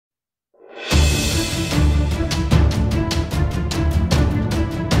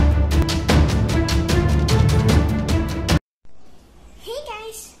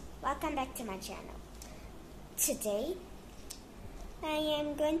channel. Today, I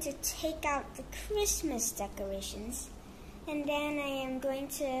am going to take out the Christmas decorations and then I am going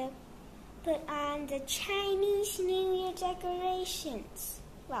to put on the Chinese New Year decorations.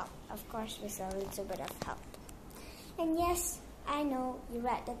 Well, of course with a little bit of help. And yes, I know you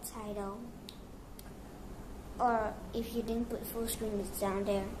read the title. Or if you didn't put full screen, it's down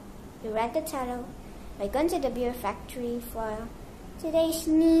there. You read the title. We're going to the beer factory for today's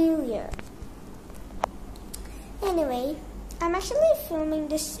New Year. Anyway, I'm actually filming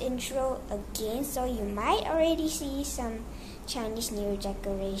this intro again, so you might already see some Chinese New Year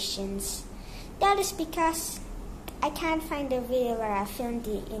decorations. That is because I can't find the video where I filmed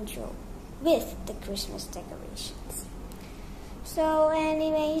the intro with the Christmas decorations. So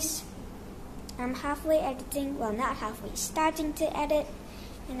anyways, I'm halfway editing, well not halfway, starting to edit,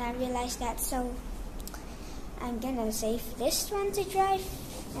 and I realized that, so I'm gonna save this one to drive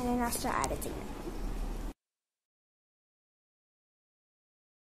and then I'll start editing it.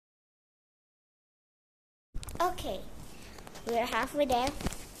 Okay, we're halfway there,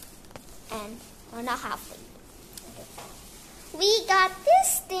 and we're not halfway. Okay. We got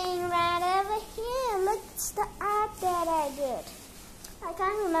this thing right over here. Look, it's the art that I did. I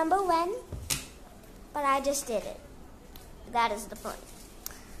can't remember when, but I just did it. That is the point.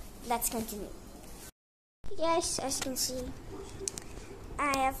 Let's continue. Yes, as you can see,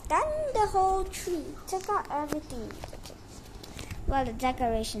 I have done the whole tree. Took out everything. Okay. Well, the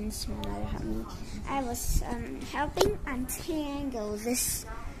decorations, my mother helped me. I was helping untangle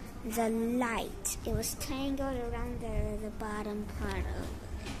the light. It was tangled around the bottom part of it.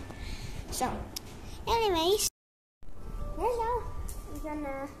 So, anyways, right now I'm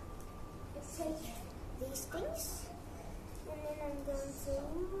gonna take these things and then I'm going to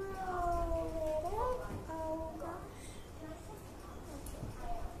roll it up. Oh gosh.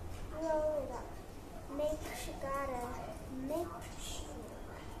 Okay. Roll it up. Gotta make sure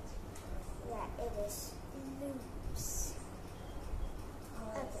that it is loose.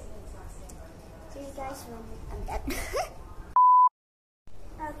 Okay. See you guys when I'm done.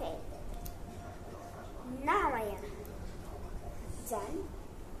 Okay. Now I am done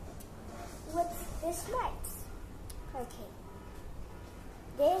with this light. Okay.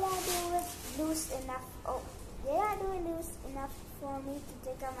 Did I do it loose enough? Oh, did I do it loose enough for me to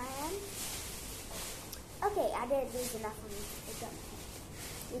take out my hand? Okay, I did lose enough for me to take out my hand.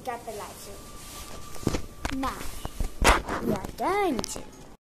 We got the lights in. Now, we are going to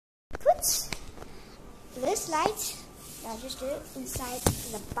put this light, I'll just do it inside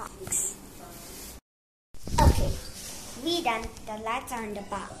the box. Okay, we done. The lights are in the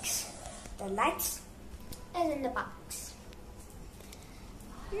box. The lights is in the box.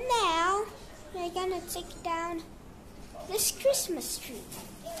 Now, we're gonna take down this Christmas tree.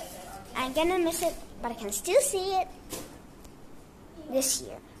 I'm gonna miss it, but I can still see it this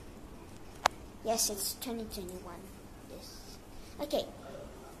year. Yes, it's 2021. Okay,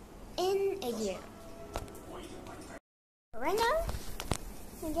 in a year. Right now,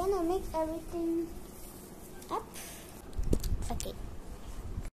 I'm gonna make everything up. Okay.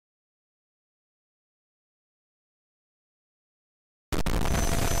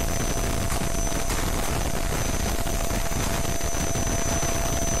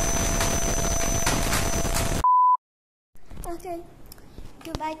 Okay,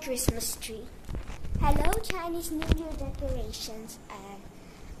 goodbye Christmas tree. Hello Chinese New Year decorations.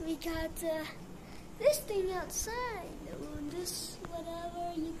 We got this thing outside, this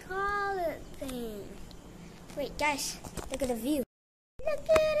whatever you call it thing. Wait guys, look at the view. Look at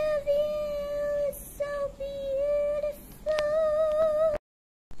the view, it's so beautiful.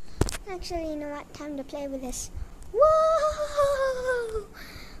 Actually, you know what, time to play with this. Whoa!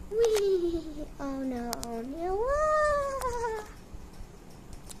 Wee! Oh no, no, whoa!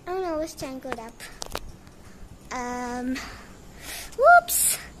 Oh no, it's tangled up.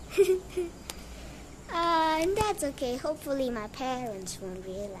 Whoops! And that's okay. Hopefully my parents won't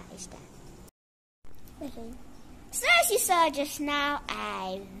realize that. Okay. So as you saw just now,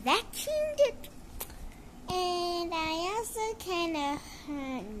 I vacuumed it. And I also kind of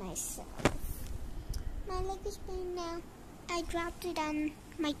hurt myself. My leg is pain now. I dropped it on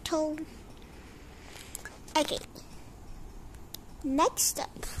my toe. Okay. Next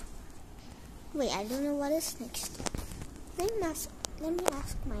up. Wait, I don't know what is next up. Let me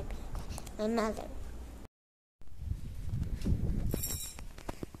ask my mother.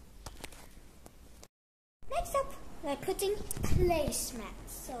 Next up, we're putting placemats.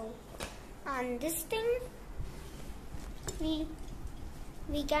 So on this thing, we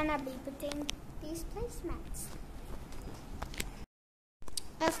gonna be putting these placemats.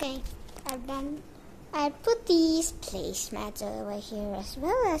 Okay, I put these placemats over here as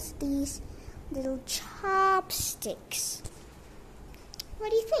well as these little chopsticks. What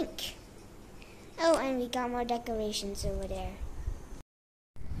do you think? Oh, and we got more decorations over there.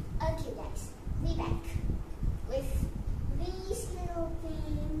 Okay guys, be back with these little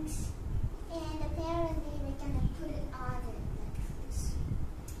things, and apparently we're gonna put it on like this.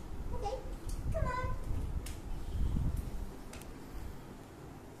 Okay, come on.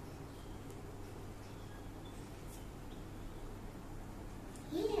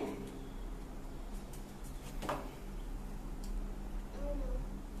 Here.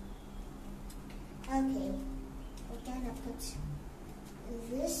 Okay, we're gonna put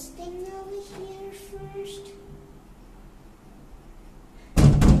this thing over here first,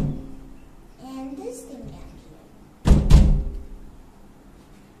 and this thing down here,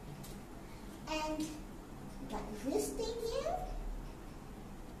 and we got this thing here,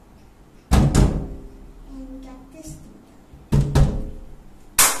 and we got this thing down.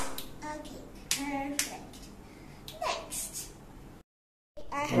 Okay, perfect. Next,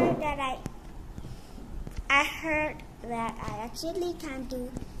 I heard that I actually can't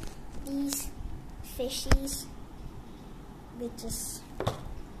do these fishies with just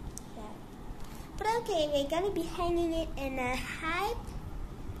that. But okay, we're gonna be hanging it in a high,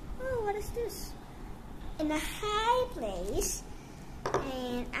 oh, what is this? In a high place,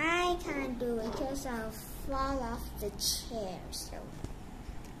 and I can't do it because I'll fall off the chair. So,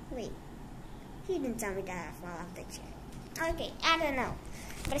 wait, he didn't tell me that I'll fall off the chair. Okay, I don't know.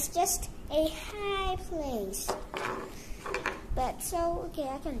 But it's just a high place. But so, okay,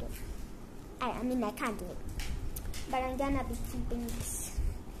 I can do it. I mean, I can't do it. But I'm gonna be keeping this.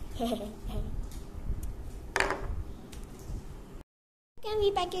 Can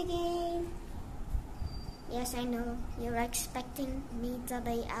we back again? Yes, I know. You're expecting me to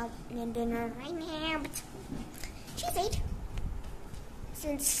be out in dinner right now. But she's 8.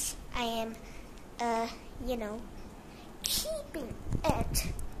 Since I am, you know, keeping it.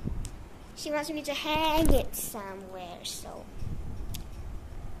 She wants me to hang it somewhere, so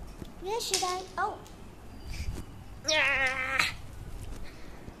where should I? Oh,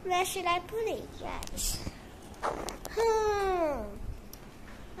 where should I put it, guys?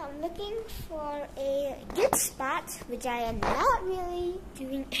 I'm looking for a good spot, which I am not really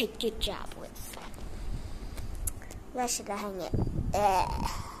doing a good job with. Where should I hang it?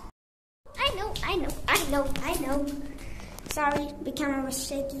 I know. Sorry, the camera was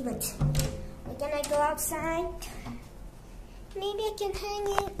shaky, but we're gonna go outside. Maybe I can hang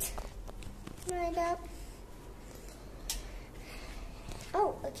it right up.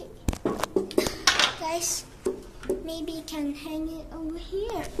 Oh, okay. Guys, maybe you can hang it over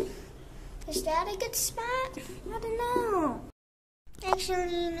here. Is that a good spot? I don't know.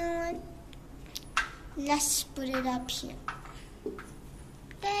 Actually, you know what? Let's put it up here.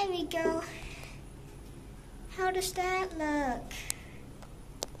 There we go. How does that look?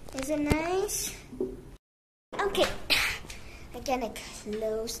 Is it nice? Okay, I'm gonna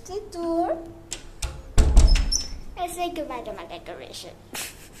close the door and say goodbye to my decoration.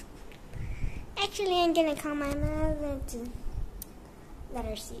 Actually, I'm gonna call my mother to let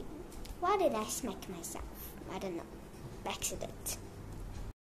her see. Why did I smack myself? I don't know. Accident.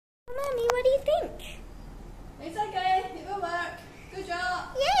 Mommy, what do you think? It's okay. It will work. Good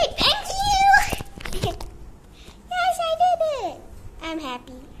job. Yay! Thank you. Yes, I did it. I'm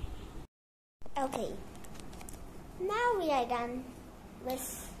happy. Okay. Now we are done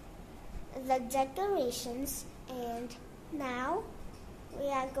with the decorations, and now we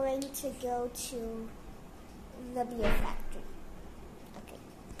are going to go to the beer factory. Okay.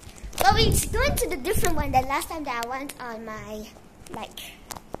 Well, we're going to the different one the last time that I went on my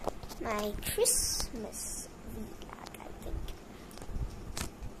Christmas vlog, I think.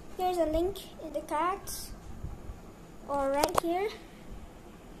 Here's a link in the cards, or right here.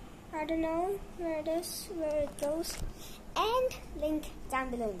 I don't know where it is, where it goes, and link down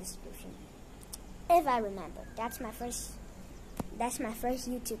below in the description. If I remember, that's my first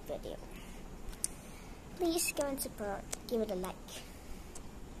YouTube video. Please go and support, give it a like.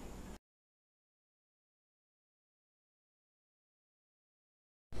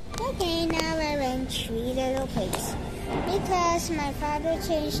 Okay, now we're in 3 little pigs. Because my father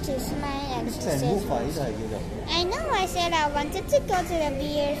changed his mind and he said, I know I said I wanted to go to the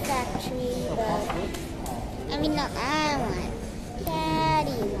beer factory, but not I want.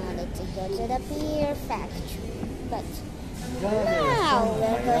 Daddy wanted to go to the beer factory, but now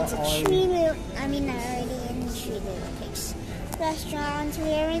we're going to 3 little, already in 3 little pigs. Restaurants,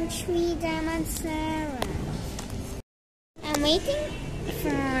 we're in 3 Diamond Sarah. I'm waiting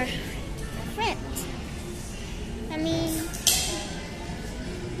for friends. I mean,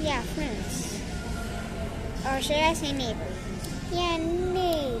 yeah, friends. Or should I say neighbors? Yeah,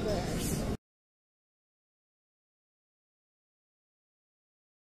 neighbors.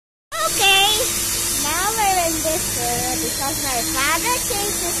 Okay, now we're in this area because my father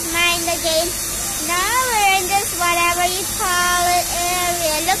changed his mind again. Now we're in this whatever you call it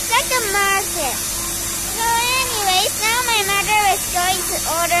area. Looks like a market. So anyways, now my mother is going to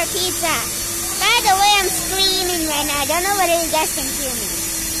order pizza. By the way, I'm screaming right now. I don't know whether you guys can hear me.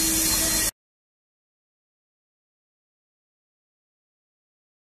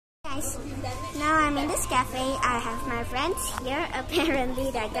 Guys, now I'm in this cafe. I have my friends here.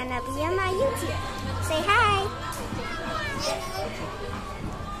 Apparently, they're gonna be on my YouTube. Say hi.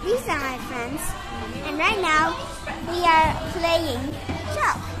 These are my friends. And right now, we are playing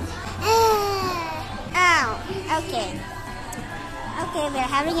Chow. Oh, okay. Okay, we're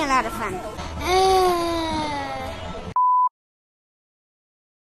having a lot of fun.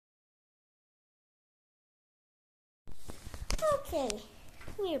 Okay,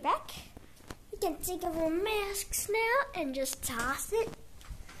 we're back. We can take off our masks now and just toss it.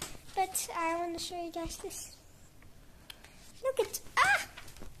 But I want to show you guys this. Look at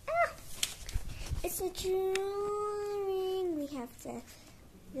it's a drawing. We have the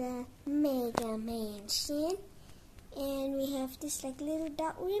Mega Mansion, and we have this like little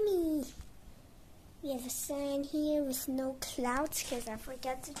dot Remy. We have a sign here with no clouds because I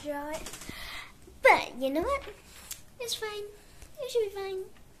forgot to draw it. But you know what? It's fine. It should be fine.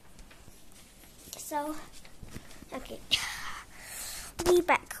 So, okay, we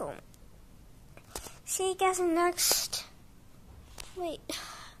back home. See you guys next. Wait,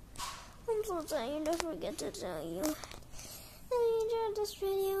 I'm so tired. I forget to tell you. If you enjoyed this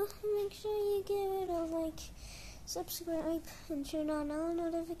video, make sure you give it a like, subscribe, and turn on all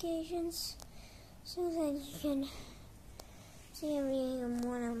notifications so that you can see every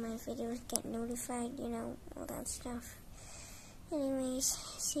one of my videos get notified. You know, all that stuff. Anyways,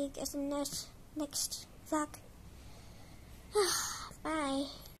 see you guys in the next vlog.